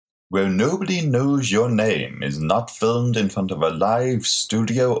Where Nobody Knows Your Name is not filmed in front of a live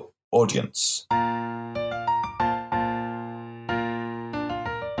studio audience.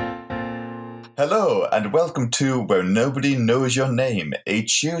 Hello, and welcome to Where Nobody Knows Your Name, a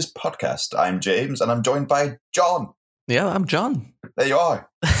Cheers podcast. I'm James, and I'm joined by John. Yeah, I'm John. There you are,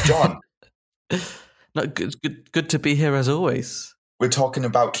 John. No, good to be here as always. We're talking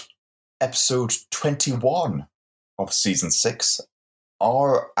about episode 21 of season 6,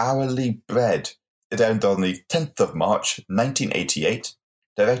 Our Hourly Bread. It aired on the 10th of March, 1988,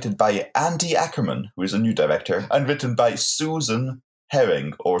 directed by Andy Ackerman, who is a new director, and written by Susan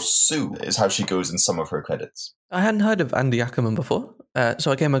Herring, or Sue, is how she goes in some of her credits. I hadn't heard of Andy Ackerman before,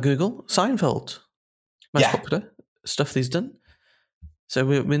 so I gave him a Google. Seinfeld. Most popular stuff he's done. So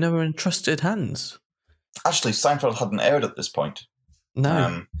we know we're in trusted hands. Actually, Seinfeld hadn't aired at this point.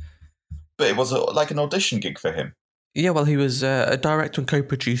 No. But it was like an audition gig for him. Yeah, well, he was a director and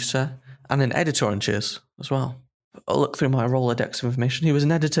co-producer and an editor on Cheers as well. I'll look through my Rolodex of information. He was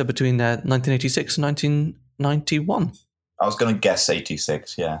an editor between 1986 and 1991. I was going to guess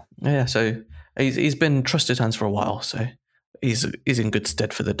 86, yeah. Yeah, so he's been in trusted hands for a while, so he's in good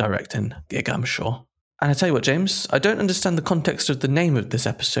stead for the directing gig, I'm sure. And I tell you what, James, I don't understand the context of the name of this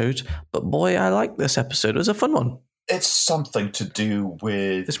episode, but boy, I like this episode. It was a fun one. It's something to do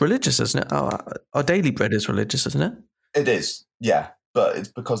with... It's religious, isn't it? Our daily bread is religious, isn't it? It is, yeah. But it's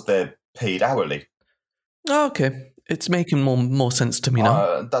because they're paid hourly. Oh, okay. It's making more sense to me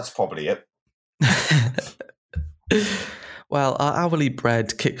now. That's probably it. Well, our hourly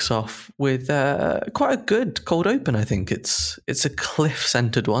bread kicks off with quite a good cold open, I think. It's a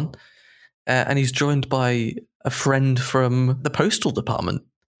Cliff-centered one. And he's joined by a friend from the postal department.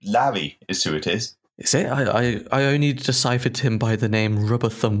 Larry is who it is. Is it? I only deciphered him by the name Rubber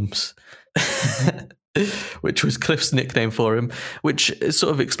Thumbs, which was Cliff's nickname for him, which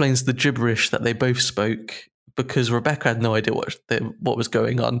sort of explains the gibberish that they both spoke, because Rebecca had no idea what was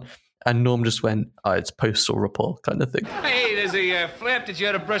going on, and Norm just went, it's postal report kind of thing. Hey, there's a flap that you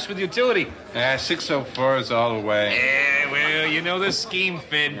had to brush with utility. 604 is all the way. Yeah, well, you know the scheme,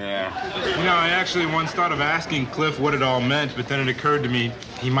 Finn. Yeah. You know, I actually once thought of asking Cliff what it all meant, but then it occurred to me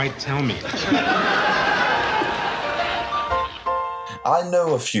he might tell me. I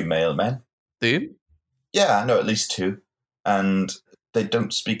know a few mailmen. Do you? Yeah, I know at least 2. And they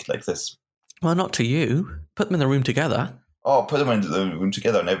don't speak like this. Well, not to you. Put them in the room together. Oh, put them in the room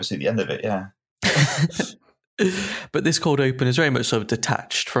together and never see the end of it, yeah. But this cold open is very much sort of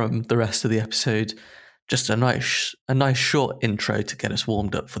detached from the rest of the episode. Just a nice short intro to get us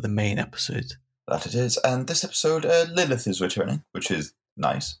warmed up for the main episode. That it is. And this episode, Lilith is returning, which is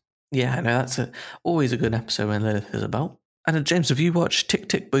nice. Yeah, I know. That's always a good episode when Lilith is about. And James, have you watched Tick,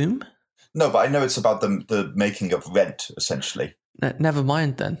 Tick, Boom? No, but I know it's about the making of Rent, essentially. Never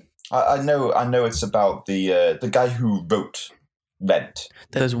mind, then. I know it's about the guy who wrote Rent.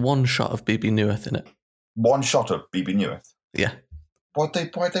 There's one shot of BB Newirth in it. One shot of BB Newirth? Yeah. Why'd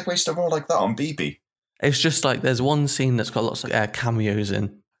they waste a role like that on BB? It's just like there's one scene that's got lots of cameos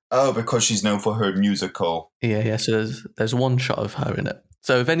in. Oh, because she's known for her musical. Yeah, so there's one shot of her in it.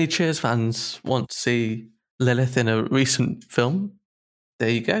 So if any Cheers fans want to see Lilith in a recent film, there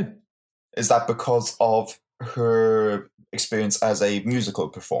you go. Is that because of her experience as a musical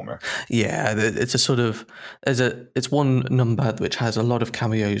performer? Yeah, it's a sort of it's one number which has a lot of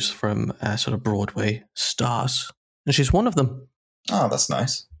cameos from sort of Broadway stars, and she's one of them. Oh, that's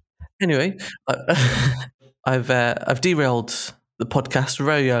nice. Anyway, I've derailed the podcast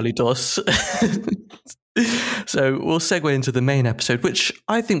very early doors. So we'll segue into the main episode, which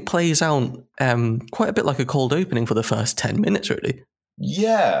I think plays out quite a bit like a cold opening for the first 10 minutes, really.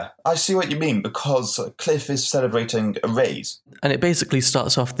 Yeah, I see what you mean, because Cliff is celebrating a raise. And it basically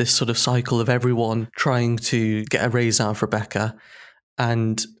starts off this sort of cycle of everyone trying to get a raise out of Rebecca,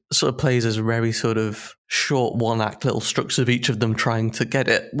 and sort of plays as a very sort of short one-act little structure of each of them trying to get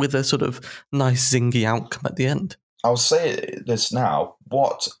it with a sort of nice zingy outcome at the end. I'll say this now.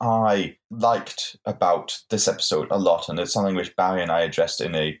 What I liked about this episode a lot, and it's something which Barry and I addressed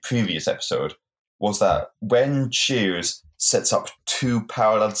in a previous episode, was that when Cheers sets up 2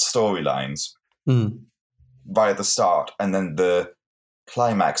 parallel storylines right at the start, and then the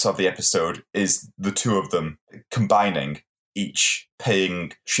climax of the episode is the 2 of them combining, each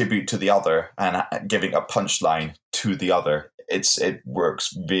paying tribute to the other and giving a punchline to the other. It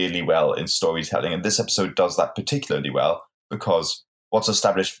works really well in storytelling, and this episode does that particularly well, because what's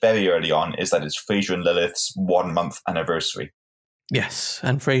established very early on is that it's Frasier and Lilith's 1-month anniversary. Yes,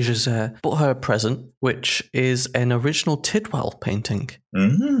 and Frasier's bought her a present, which is an original Tidwell painting.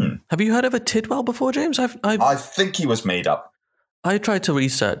 Mm-hmm. Have you heard of a Tidwell before, James? I think he was made up. I tried to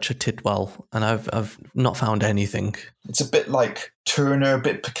research a Tidwell, and I've not found anything. It's a bit like Turner, a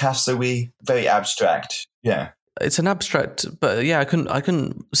bit Picasso-y, very abstract. Yeah. It's an abstract, but yeah, I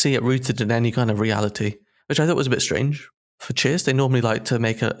couldn't see it rooted in any kind of reality, which I thought was a bit strange. For Cheers, they normally like to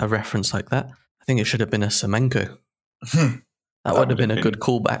make a reference like that. I think it should have been a Semenko. That would have been a good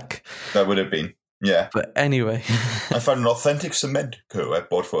callback. That would have been, yeah. But anyway. I found an authentic Semenko I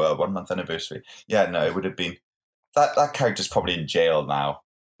bought for our 1 month anniversary. Yeah, no, it would have been... That character's probably in jail now.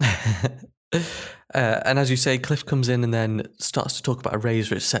 And as you say, Cliff comes in and then starts to talk about a raise,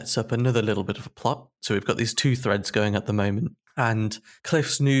 which sets up another little bit of a plot. So we've got these two threads going at the moment. And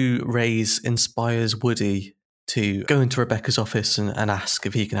Cliff's new raise inspires Woody to go into Rebecca's office and ask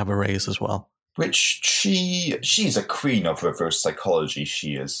if he can have a raise as well. Which she's a queen of reverse psychology,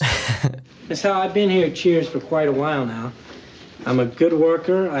 she is. Miss Howe, I've been here at Cheers for quite a while now. I'm a good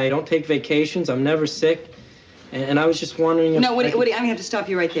worker. I don't take vacations. I'm never sick. And I was just wondering if... No, Woody, I'm going to have to stop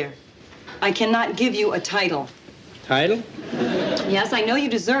you right there. I cannot give you a title. Title? Yes, I know you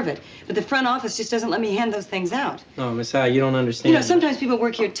deserve it, but the front office just doesn't let me hand those things out. No, Miss Howe, you don't understand. You know, sometimes people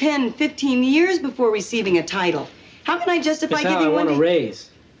work here 10, 15 years before receiving a title. How can I justify Miss Howe, giving one? I want a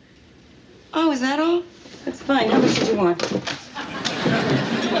raise. Oh, is that all? That's fine. How much did you want?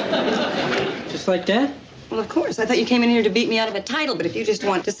 Just like that? Well, of course. I thought you came in here to beat me out of a title, but if you just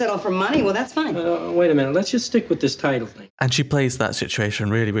want to settle for money, well, that's fine. Wait a minute. Let's just stick with this title thing. And she plays that situation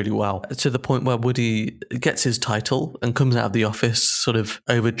really, really well, to the point where Woody gets his title and comes out of the office sort of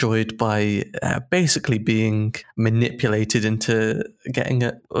overjoyed by basically being manipulated into getting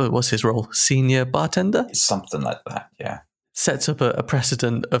what's his role? Senior bartender? Something like that, yeah. Sets up a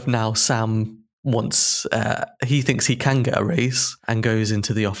precedent of now Sam once he thinks he can get a raise and goes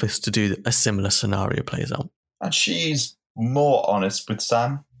into the office to do a similar scenario plays out. And she's more honest with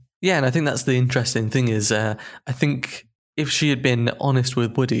Sam. Yeah, and I think that's the interesting thing is I think if she had been honest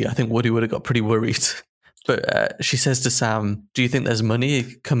with Woody, I think Woody would have got pretty worried. But she says to Sam, do you think there's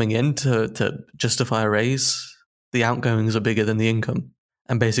money coming in to justify a raise? The outgoings are bigger than the income.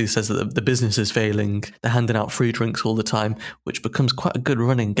 And basically says that the business is failing. They're handing out free drinks all the time, which becomes quite a good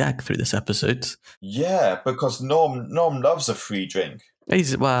running gag through this episode. Yeah, because Norm loves a free drink.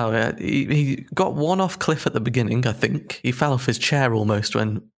 He got one off Cliff at the beginning, I think. He fell off his chair almost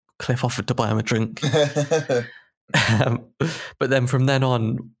when Cliff offered to buy him a drink. But then from then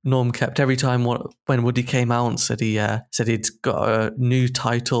on, Norm kept every time when Woody came out and said he'd got a new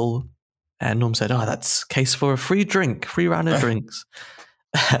title, and Norm said, "Oh, that's case for a free round of drinks."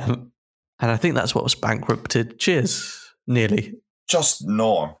 And I think that's what was bankrupted Cheers, nearly. Just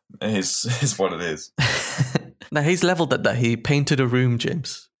Norm is what it is. Now, he's levelled at that. He painted a room,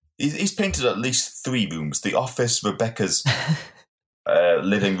 James. He's painted at least 3 rooms. The office, Rebecca's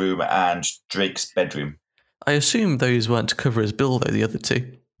living room, and Drake's bedroom. I assume those weren't to cover his bill, though, the other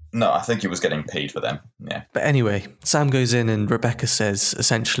 2. No, I think he was getting paid for them, yeah. But anyway, Sam goes in and Rebecca says,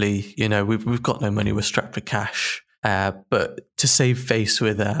 essentially, we've got no money, we're strapped for cash. But to save face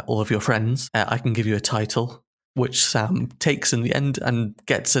with all of your friends, I can give you a title, which Sam takes in the end and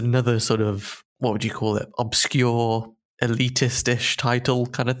gets another sort of, what would you call it, obscure, elitist-ish title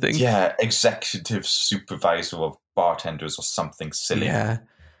kind of thing. Yeah, executive supervisor of bartenders or something silly. Yeah.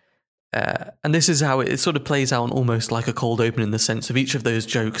 And this is how it sort of plays out almost like a cold open in the sense of each of those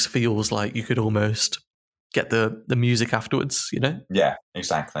jokes feels like you could almost get the music afterwards, Yeah,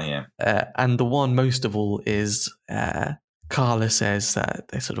 exactly, yeah. And the one most of all is Carla says that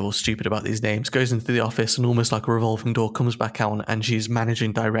they're sort of all stupid about these names, goes into the office and almost like a revolving door comes back out and she's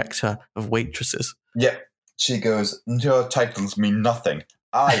managing director of waitresses. Yep. She goes, your titles mean nothing.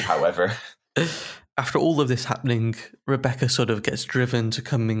 However... After all of this happening, Rebecca sort of gets driven to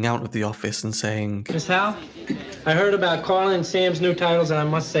coming out of the office and saying, Miss Howe, I heard about Carla and Sam's new titles and I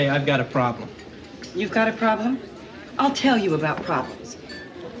must say I've got a problem. You've got a problem? I'll tell you about problems.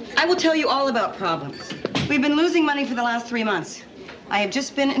 I will tell you all about problems. We've been losing money for the last 3 months. I have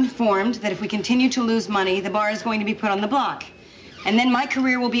just been informed that if we continue to lose money, the bar is going to be put on the block. And then my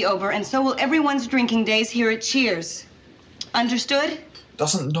career will be over, and so will everyone's drinking days here at Cheers. Understood?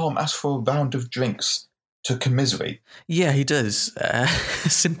 Doesn't Norm ask for a round of drinks to commiserate? Yeah, he does.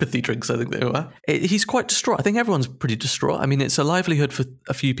 Sympathy drinks, I think they were. He's quite distraught. I think everyone's pretty distraught. I mean, it's a livelihood for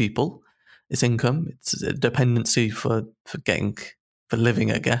a few people. It's income. It's a dependency for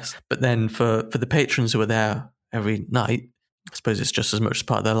living, I guess. But then for the patrons who are there every night, I suppose it's just as much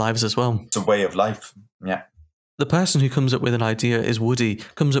part of their lives as well. It's a way of life, yeah. The person who comes up with an idea is Woody.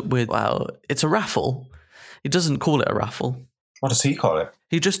 Comes up with, it's a raffle. He doesn't call it a raffle. What does he call it?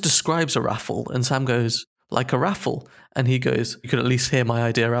 He just describes a raffle, and Sam goes, like a raffle. And he goes, you could at least hear my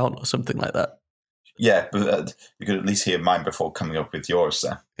idea out, or something like that. Yeah, but you could at least hear mine before coming up with yours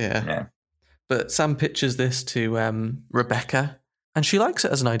there. Yeah. But Sam pitches this to Rebecca, and she likes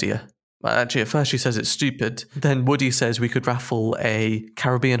it as an idea. Well, actually, at first she says it's stupid. Then Woody says we could raffle a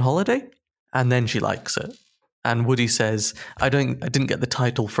Caribbean holiday, and then she likes it. And Woody says, I didn't get the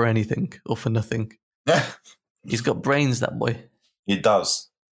title for anything or for nothing. He's got brains, that boy. He does.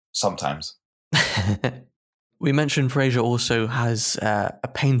 Sometimes. We mentioned Frasier also has a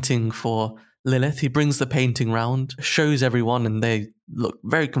painting for Lilith. He brings the painting round, shows everyone, and they look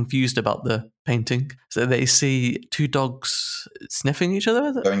very confused about the painting. So they see two dogs sniffing each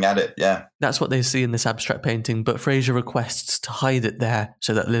other. Going at it, yeah. That's what they see in this abstract painting, but Frasier requests to hide it there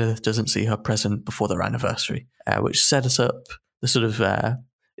so that Lilith doesn't see her present before their anniversary, which sets up the sort of,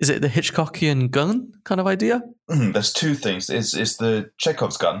 is it the Hitchcockian gun kind of idea? There's two things. It's the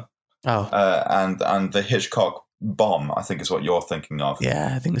Chekhov's gun. Oh. And the Hitchcock bomb, I think is what you're thinking of.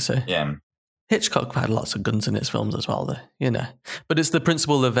 Yeah, I think so. Yeah. Hitchcock had lots of guns in his films as well, though, But it's the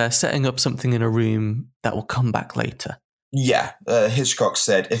principle of setting up something in a room that will come back later. Yeah, Hitchcock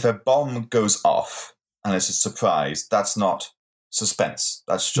said, if a bomb goes off and it's a surprise, that's not suspense.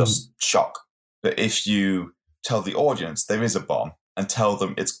 That's just shock. But if you tell the audience there is a bomb and tell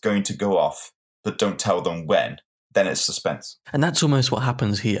them it's going to go off, but don't tell them when, then it's suspense. And that's almost what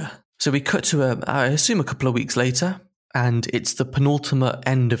happens here. So we cut to, I assume, a couple of weeks later, and it's the penultimate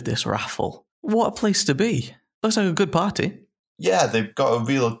end of this raffle. What a place to be. Looks like a good party. Yeah, they've got a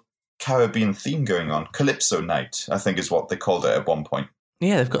real Caribbean theme going on. Calypso Night, I think is what they called it at one point.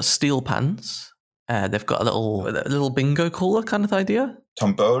 Yeah, they've got steel pans. They've got a little bingo caller kind of idea.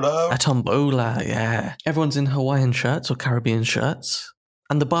 Tombola? A tombola, yeah. Everyone's in Hawaiian shirts or Caribbean shirts.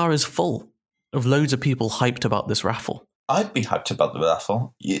 And the bar is full of loads of people hyped about this raffle. I'd be hyped about the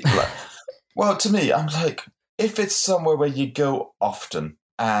raffle. Well, to me, I'm like, if it's somewhere where you go often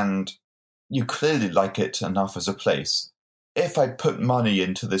and you clearly like it enough as a place, if I put money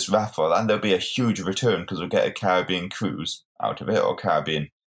into this raffle, and there'll be a huge return because we'll get a Caribbean cruise out of it or Caribbean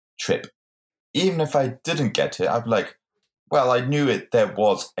trip, even if I didn't get it, I'd be like, well, I knew there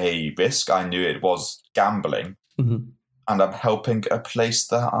was a risk. I knew it was gambling. Mm-hmm. And I'm helping a place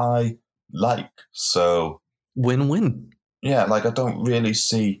that I like. So win-win. Yeah, I don't really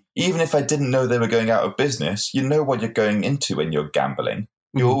see, even if I didn't know they were going out of business, you know what you're going into when you're gambling.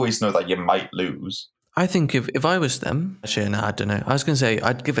 You always know that you might lose. I think if I was them, actually, no, I don't know. I was going to say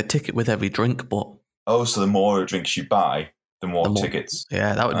I'd give a ticket with every drink, but... Oh, so the more drinks you buy, the more tickets.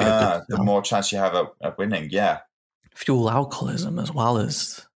 Yeah, that would be a good... The more chance you have of winning, yeah. Fuel alcoholism as well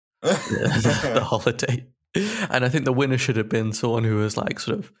as the holiday. And I think the winner should have been someone who was sort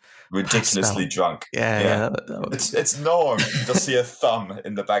of ridiculously drunk. Yeah. It's Norm. You just see a thumb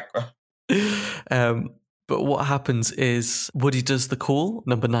in the background. But what happens is Woody does the call,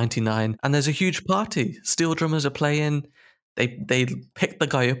 number 99, and there's a huge party. Steel drummers are playing. They pick the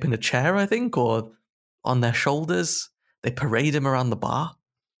guy up in a chair, I think, or on their shoulders. They parade him around the bar.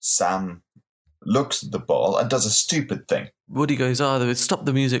 Sam looks at the ball and does a stupid thing. Woody goes, stop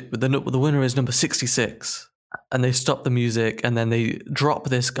the music, but the winner is number 66. And they stop the music, and then they drop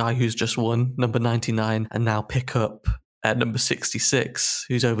this guy who's just won, number 99, and now pick up at number 66,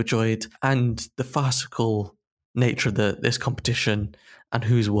 who's overjoyed. And the farcical nature of this competition and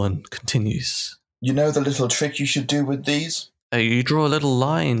who's won continues. You know the little trick you should do with these? You draw a little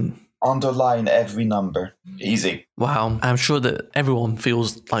line. Underline every number. Easy. Wow. I'm sure that everyone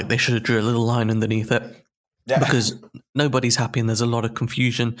feels like they should have drew a little line underneath it. Yeah. Because nobody's happy and there's a lot of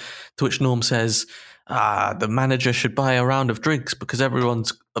confusion, to which Norm says, the manager should buy a round of drinks because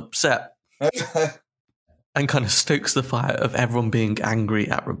everyone's upset. And kind of stokes the fire of everyone being angry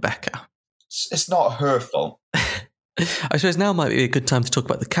at Rebecca. It's not her fault. I suppose now might be a good time to talk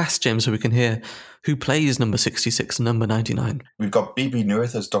about the cast, Jim, so we can hear who plays number 66 and number 99. We've got Bebe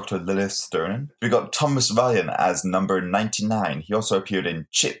Neuwirth as Dr. Lilith Sternin. We've got Thomas Ryan as number 99. He also appeared in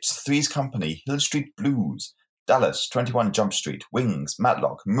Chips, Three's Company, Hill Street Blues, Dallas, 21 Jump Street, Wings,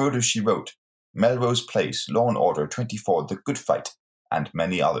 Matlock, Murder, She Wrote, Melrose Place, Law and Order 24, The Good Fight, and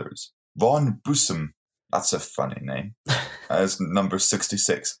many others. Ron Busum, that's a funny name, as number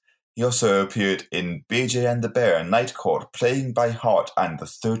 66. He also appeared in BJ and the Bear, Night Court, Playing by Heart, and The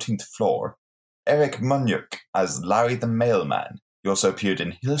 13th Floor. Eric Munyuk as Larry the Mailman. He also appeared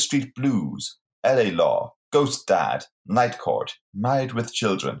in Hill Street Blues, LA Law, Ghost Dad, Night Court, Married with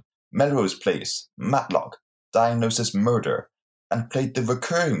Children, Melrose Place, Matlock, Diagnosis Murder, and played the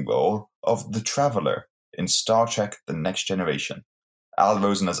recurring role of The Traveller in Star Trek The Next Generation. Al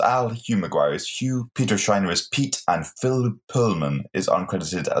Rosen as Al, Hugh Maguire as Hugh, Peter Schreiner as Pete, and Phil Pullman is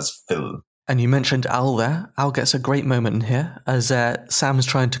uncredited as Phil. And you mentioned Al there. Al gets a great moment in here as Sam's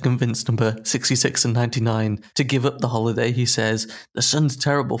trying to convince number 66 and 99 to give up the holiday. He says, the sun's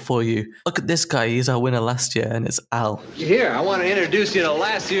terrible for you. Look at this guy. He's our winner last year, and it's Al. Here, I want to introduce you to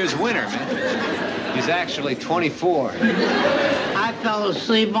last year's winner, man. He's actually 24. I fell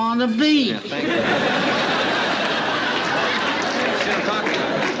asleep on the beach. Yeah, thank you. See what I'm talking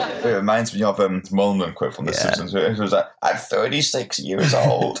about? It reminds me of Mullen quote from The Simpsons. It was like, I'm 36 years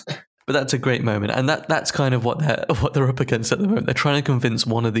old. But that's a great moment, and that's kind of what they're up against at the moment. They're trying to convince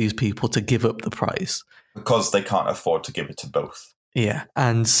one of these people to give up the prize. Because they can't afford to give it to both. Yeah,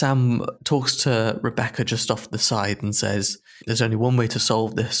 and Sam talks to Rebecca just off the side and says, there's only one way to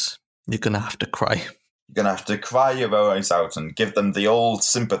solve this. You're going to have to cry. You're going to have to cry your eyes out and give them the old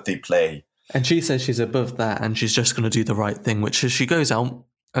sympathy play. And she says she's above that and she's just going to do the right thing, which is she goes out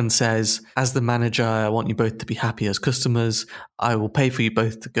and says, as the manager, I want you both to be happy as customers. I will pay for you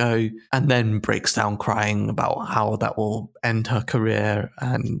both to go. And then breaks down crying about how that will end her career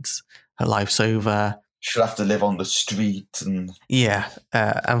and her life's over. She'll have to live on the street. And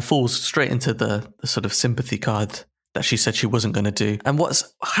and falls straight into the sort of sympathy card that she said she wasn't going to do. And what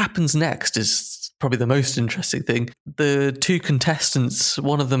happens next is probably the most interesting thing. The two contestants,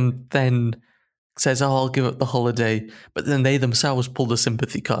 one of them then says, I'll give up the holiday, but then they themselves pull the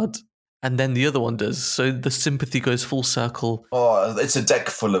sympathy card, and then the other one does. So the sympathy goes full circle. Oh, it's a deck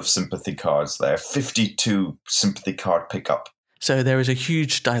full of sympathy cards there. 52 sympathy card pickup. So there is a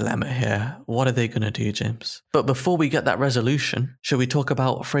huge dilemma here. What are they going to do, James? But before we get that resolution, shall we talk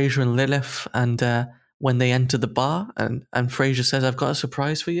about Frasier and Lilith and when they enter the bar and Frasier says, I've got a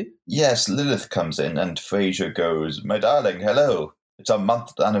surprise for you? Yes, Lilith comes in and Frasier goes, my darling, hello. It's our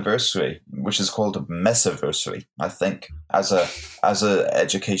month anniversary, which is called a messiversary, I think. As a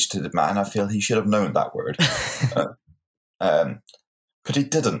educated man, I feel he should have known that word. But he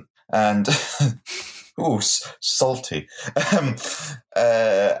didn't. And, salty.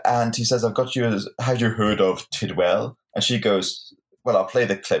 And he says, I've got you, have you heard of Tidwell? And she goes, well, I'll play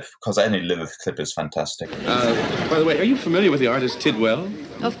the clip, because any Lilith clip is fantastic. By the way, are you familiar with the artist Tidwell?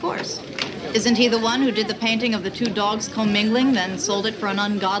 Of course. Isn't he the one who did the painting of the two dogs commingling, then sold it for an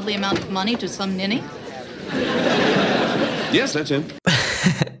ungodly amount of money to some ninny? Yes, that's him.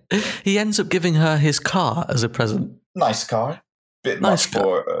 He ends up giving her his car as a present. Nice car. Bit much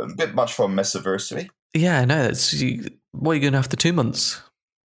for a messiversary. Yeah, I know. What are you going to have for 2 months?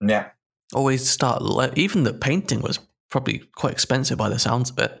 Yeah. Always start. Even the painting was probably quite expensive by the sounds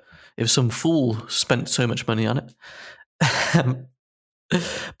of it. If some fool spent so much money on it.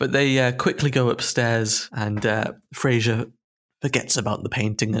 But they quickly go upstairs, and Frasier forgets about the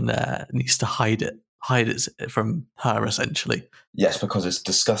painting and needs to hide it from her, essentially. Yes, because it's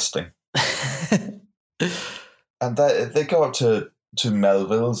disgusting. And they go up to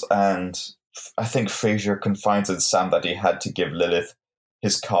Melville's, and I think Frasier confides in Sam that he had to give Lilith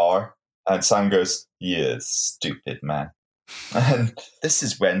his car, and Sam goes, "Yeah, stupid man." And this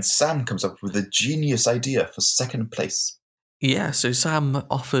is when Sam comes up with a genius idea for second place. Yeah, so Sam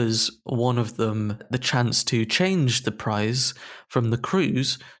offers one of them the chance to change the prize from the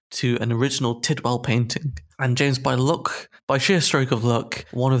cruise to an original Tidwell painting. And James, by sheer stroke of luck,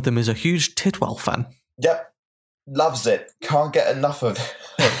 one of them is a huge Tidwell fan. Yep, loves it. Can't get enough of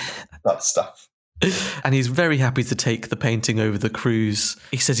that stuff. And he's very happy to take the painting over the cruise.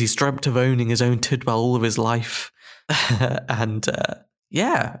 He says he's dreamt of owning his own Tidwell all of his life. And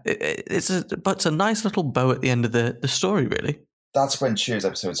it's a nice little bow at the end of the story, really. That's when Cheers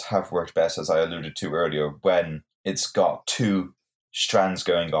episodes have worked best, as I alluded to earlier, when it's got two strands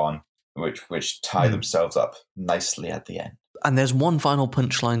going on, which tie themselves up nicely at the end. And there's one final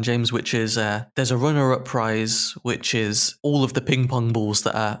punchline, James, which is there's a runner-up prize, which is all of the ping pong balls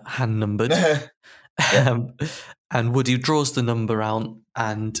that are hand-numbered. And Woody draws the number out,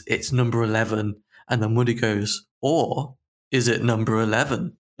 and it's number 11. And then Woody goes, or is it number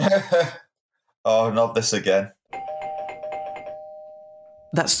 11? Oh, not this again.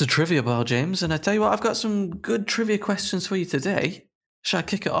 That's the trivia bar, James. And I tell you what, I've got some good trivia questions for you today. Shall I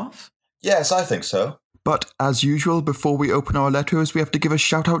kick it off? Yes, I think so. But as usual, before we open our letters, we have to give a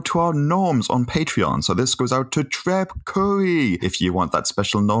shout out to our norms on Patreon. So this goes out to Treb Curry. If you want that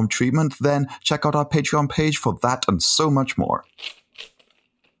special norm treatment, then check out our Patreon page for that and so much more.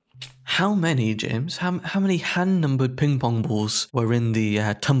 How many, James? How many hand-numbered ping pong balls were in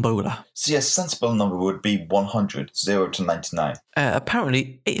the tombola? See, a sensible number would be 100, 0 to 99.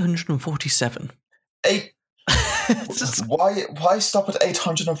 Apparently, 847. Why stop at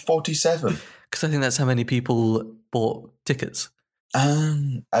 847? Because I think that's how many people bought tickets.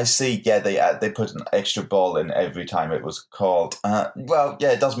 I see. Yeah, they put an extra ball in every time it was called. Well,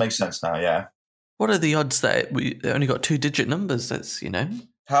 yeah, it does make sense now. Yeah. What are the odds that we only got 2-digit numbers? That's,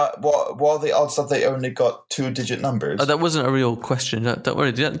 What are the odds that they only got 2-digit numbers? Oh, that wasn't a real question. Don't worry.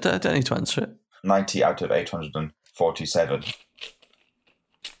 I don't need to answer it. 90 out of 847.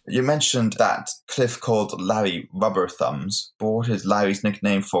 You mentioned that Cliff called Larry Rubber Thumbs, but what is Larry's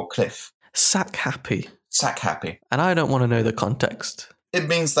nickname for Cliff? Sack Happy. Sack Happy. And I don't want to know the context. It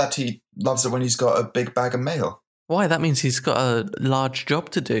means that he loves it when he's got a big bag of mail. Why? That means he's got a large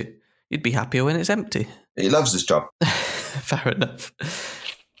job to do. You'd be happier when it's empty. He loves his job. Fair enough.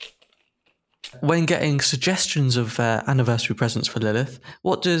 When getting suggestions of anniversary presents for Lilith,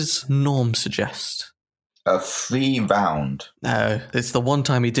 what does Norm suggest? A free round. No, it's the one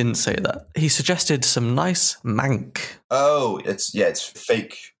time he didn't say that. He suggested some nice mank. Oh, it's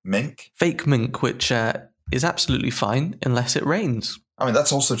fake mink. Fake mink, which is absolutely fine unless it rains. I mean,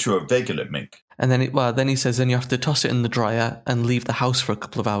 that's also true of regular mink. And then he says then you have to toss it in the dryer and leave the house for a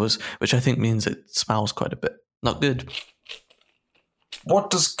couple of hours, which I think means it smells quite a bit. Not good.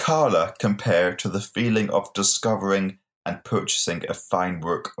 What does Carla compare to the feeling of discovering and purchasing a fine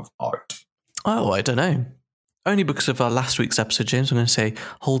work of art? Oh, I don't know. Only because of our last week's episode, James, I'm going to say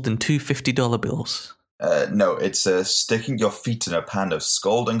holding two $50 bills. No, it's sticking your feet in a pan of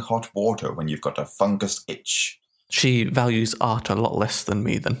scalding hot water when you've got a fungus itch. She values art a lot less than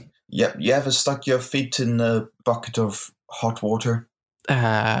me, then. Yep. You ever stuck your feet in a bucket of hot water?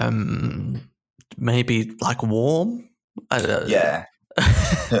 Maybe like warm? Yeah.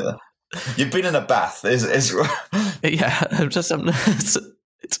 You've been in a bath, is yeah.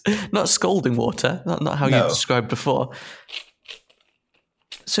 It's not scalding water, not how you described before.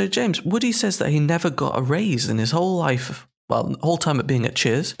 So, James, Woody says that he never got a raise in his whole life, well, the whole time at being at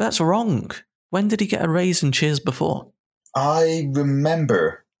Cheers. That's wrong. When did he get a raise in Cheers before? I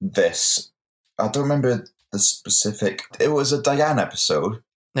remember this. I don't remember the specific. It was a Diane episode.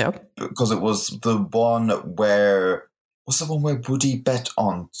 Yeah. Because it was the one where... What's the one where Woody bet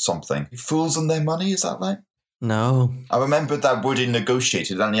on something? Fools and their money, is that right? No. I remember that Woody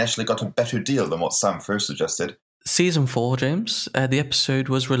negotiated and he actually got a better deal than what Sam first suggested. Season 4, James, the episode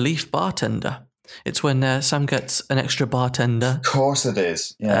was Relief Bartender. It's when Sam gets an extra bartender. Of course it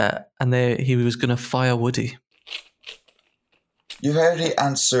is, yeah. And he was going to fire Woody. You've already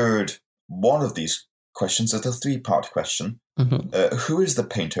answered one of these questions. It's a 3-part question. Mm-hmm. Who is the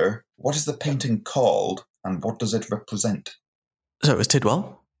painter? What is the painting called? And what does it represent? So it was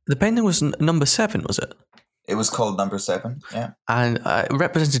Tidwell. The painting was number 7, was it? It was called number 7, yeah. And it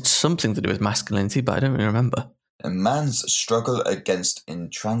represented something to do with masculinity, but I don't really remember. A man's struggle against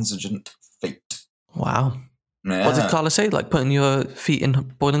intransigent fate. Wow. Yeah. What did Carla say? Like putting your feet in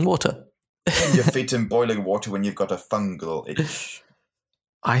boiling water? Putting your feet in boiling water when you've got a fungal itch.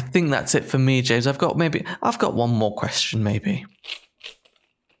 I think that's it for me, James. I've got one more question, maybe.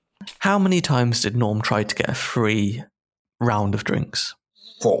 How many times did Norm try to get a free round of drinks?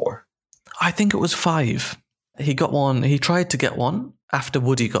 4. I think it was 5. He tried to get one after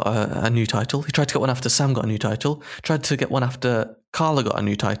Woody got a new title. He tried to get one after Sam got a new title. Tried to get one after Carla got a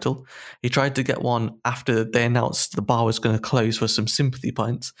new title. He tried to get one after they announced the bar was going to close for some sympathy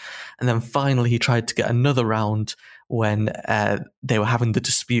points. And then finally he tried to get another round when they were having the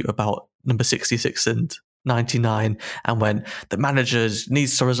dispute about number 66 and 99, and when the manager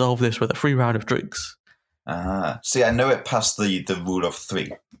needs to resolve this with a free round of drinks. See, I know it passed the rule of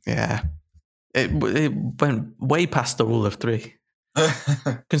 3. Yeah. It went way past the rule of 3.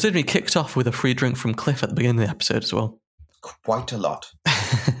 Considering he kicked off with a free drink from Cliff at the beginning of the episode as well. Quite a lot.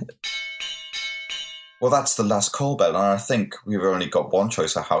 Well, that's the last call bell, and I think we've only got one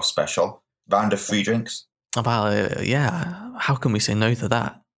choice of house special. Round of free drinks. Well, yeah. How can we say no to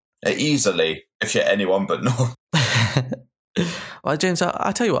that? Easily, if you're anyone but no. Well, James,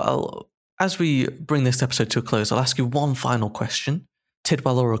 I'll tell you what, as we bring this episode to a close, I'll ask you one final question.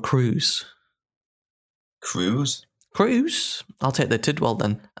 Tidwell or a Cruise? Cruise? Cruise? I'll take the Tidwell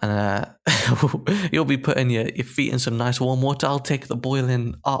then. And you'll be putting your feet in some nice warm water. I'll take the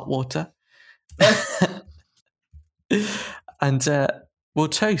boiling art water. And we'll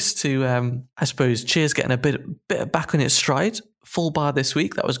toast to, I suppose, Cheers getting a bit back on its stride. Full bar this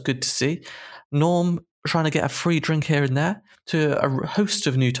week. That was good to see. Norm trying to get a free drink here and there, to a host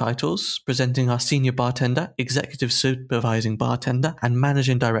of new titles, presenting our senior bartender, executive supervising bartender, and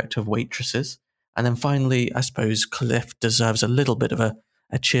managing director of waitresses. And then finally, I suppose Cliff deserves a little bit of a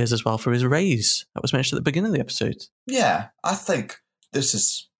cheers as well for his raise that was mentioned at the beginning of the episode. Yeah, I think this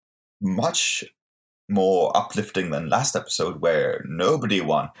is much more uplifting than last episode where nobody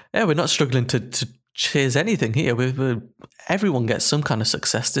won. Yeah, we're not struggling to cheers anything here. Everyone gets some kind of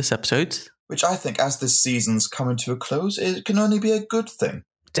success this episode. Which I think, as this season's coming to a close, it can only be a good thing.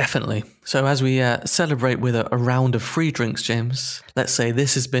 Definitely. So as we celebrate with a round of free drinks, James, let's say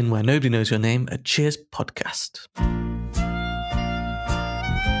this has been Where Nobody Knows Your Name, a Cheers podcast.